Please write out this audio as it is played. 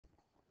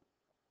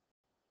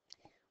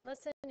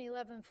Lesson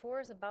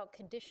 11.4 is about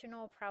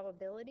conditional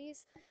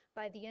probabilities.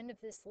 By the end of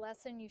this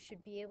lesson, you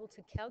should be able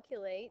to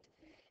calculate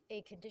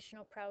a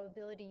conditional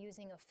probability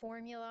using a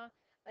formula,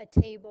 a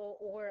table,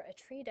 or a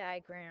tree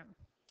diagram.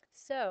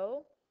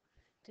 So,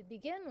 to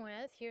begin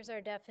with, here's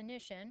our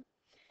definition.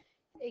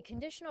 A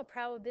conditional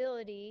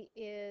probability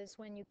is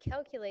when you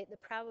calculate the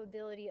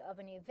probability of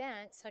an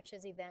event, such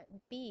as event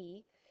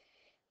B,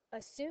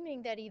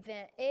 assuming that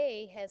event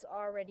A has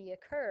already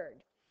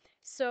occurred.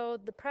 So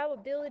the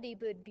probability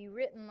would be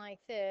written like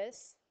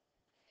this,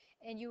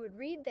 and you would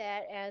read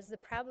that as the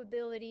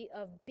probability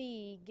of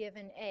B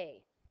given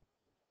A.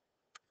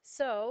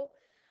 So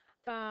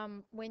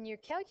when you're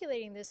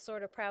calculating this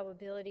sort of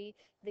probability,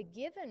 the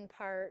given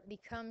part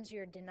becomes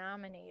your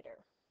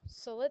denominator.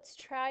 So let's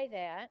try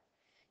that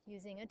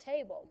using a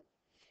table.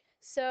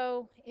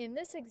 So in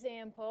this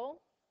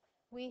example,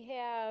 we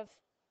have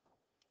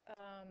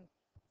um,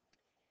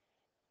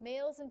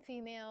 males and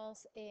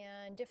females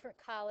and different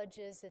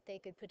colleges that they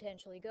could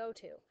potentially go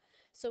to.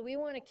 So we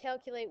want to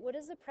calculate what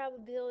is the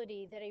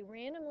probability that a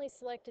randomly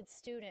selected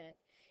student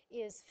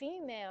is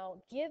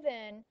female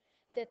given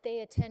that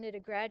they attended a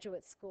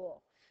graduate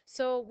school.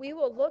 So we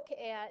will look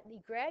at the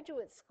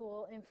graduate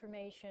school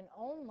information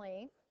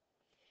only,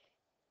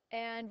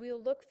 and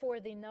we'll look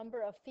for the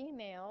number of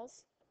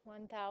females,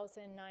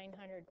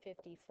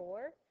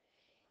 1,954.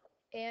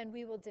 And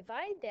we will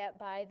divide that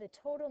by the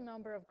total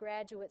number of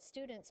graduate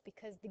students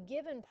because the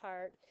given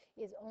part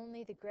is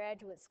only the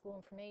graduate school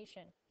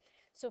information.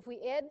 So if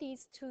we add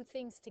these two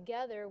things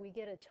together, we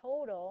get a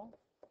total,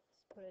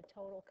 let's put a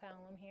total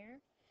column here,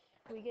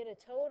 we get a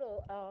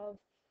total of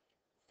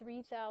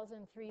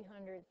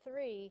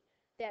 3,303.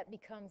 That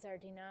becomes our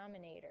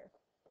denominator.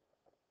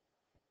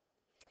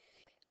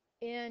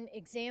 In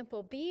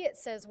example B, it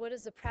says, what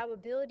is the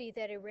probability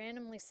that a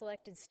randomly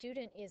selected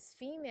student is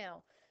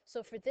female?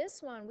 So for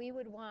this one, we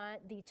would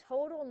want the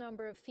total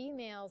number of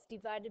females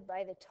divided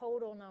by the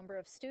total number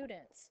of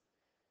students.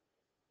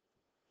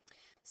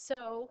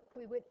 So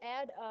we would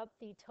add up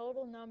the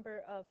total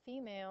number of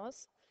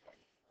females,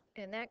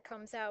 and that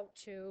comes out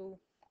to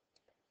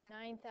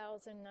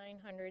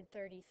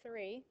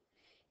 9,933.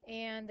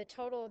 And the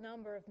total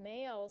number of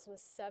males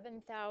was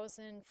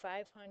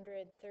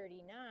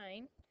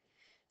 7,539.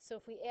 So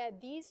if we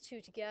add these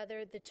two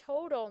together, the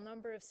total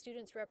number of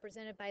students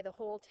represented by the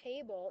whole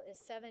table is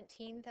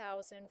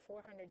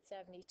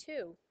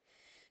 17,472.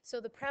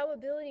 So the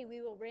probability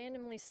we will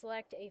randomly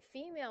select a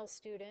female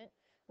student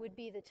would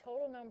be the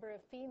total number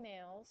of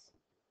females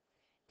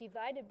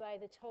divided by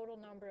the total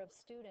number of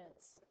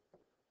students.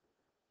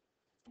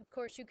 Of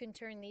course, you can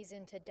turn these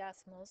into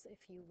decimals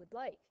if you would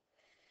like.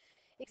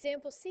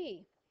 Example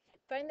C,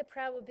 find the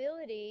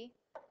probability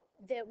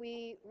that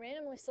we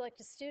randomly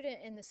select a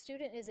student and the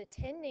student is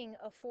attending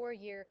a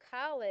four-year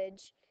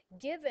college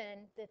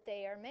given that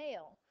they are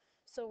male.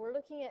 So we're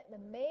looking at the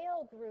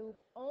male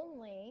group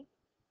only,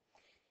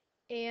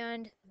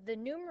 and the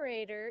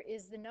numerator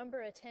is the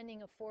number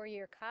attending a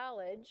four-year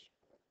college,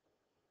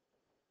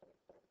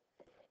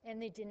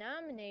 and the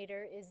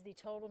denominator is the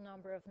total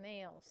number of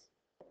males.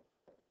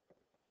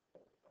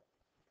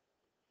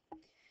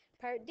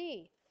 Part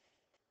D,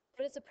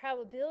 what is the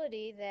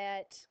probability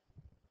that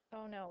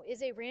oh no,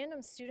 is a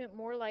random student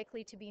more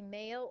likely to be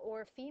male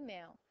or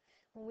female?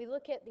 When we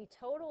look at the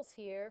totals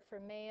here for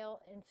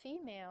male and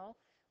female,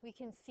 we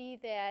can see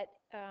that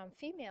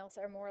females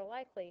are more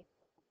likely.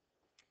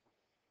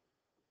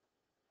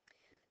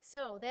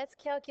 So that's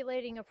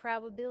calculating a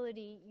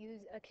probability,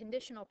 a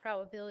conditional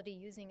probability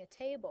using a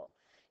table.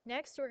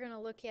 Next, we're going to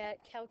look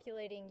at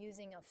calculating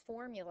using a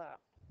formula.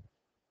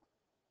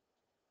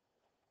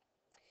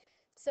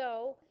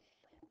 So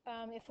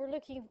if we're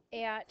looking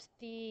at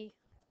the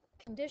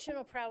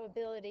conditional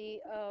probability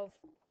of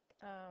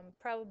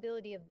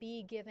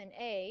B given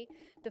A,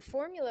 the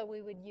formula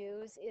we would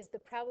use is the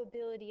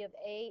probability of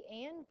A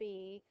and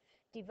B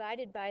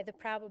divided by the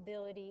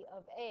probability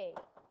of A.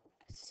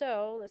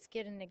 So let's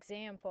get an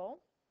example.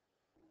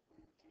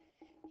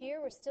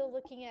 Here we're still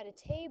looking at a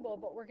table,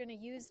 but we're going to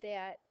use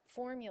that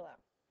formula.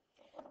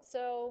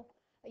 So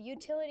a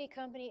utility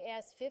company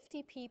asks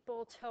 50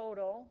 people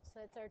total, so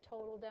that's our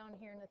total down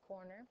here in the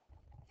corner,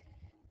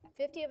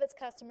 50 of its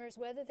customers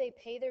whether they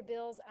pay their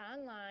bills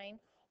online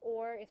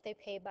or if they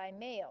pay by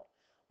mail.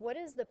 What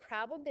is the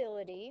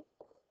probability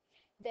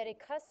that a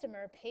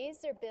customer pays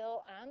their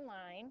bill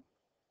online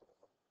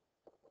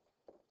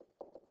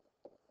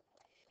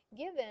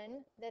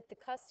given that the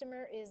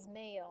customer is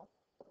male?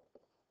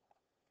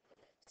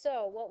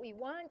 So what we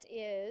want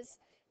is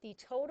the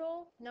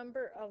total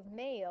number of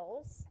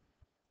males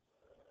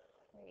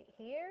right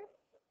here.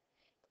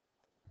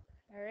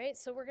 All right,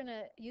 so we're going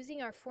to,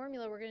 using our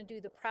formula, we're going to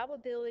do the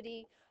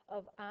probability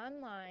of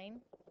online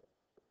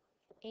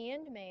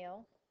and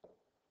male,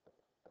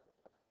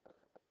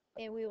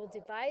 and we will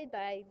divide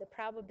by the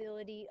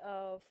probability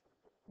of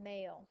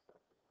male.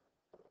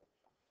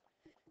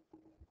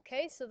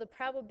 Okay, so the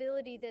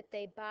probability that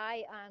they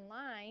buy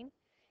online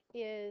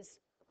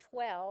is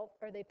 12,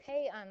 or they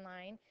pay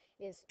online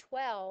is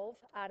 12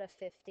 out of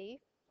 50.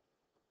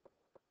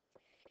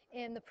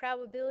 And the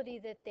probability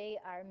that they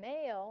are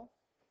male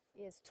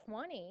is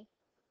 20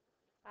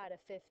 out of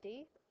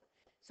 50.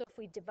 So if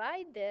we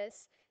divide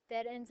this,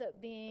 that ends up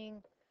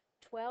being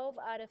 12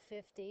 out of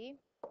 50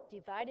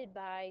 divided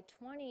by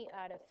 20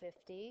 out of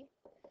 50.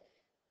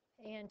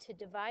 And to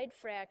divide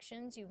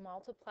fractions, you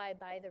multiply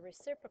by the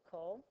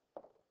reciprocal.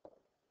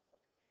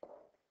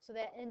 So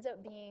that ends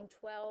up being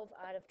 12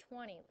 out of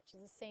 20, which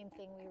is the same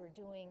thing we were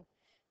doing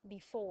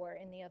before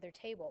in the other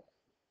table.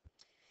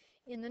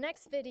 In the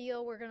next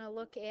video, we're going to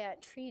look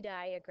at tree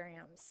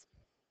diagrams.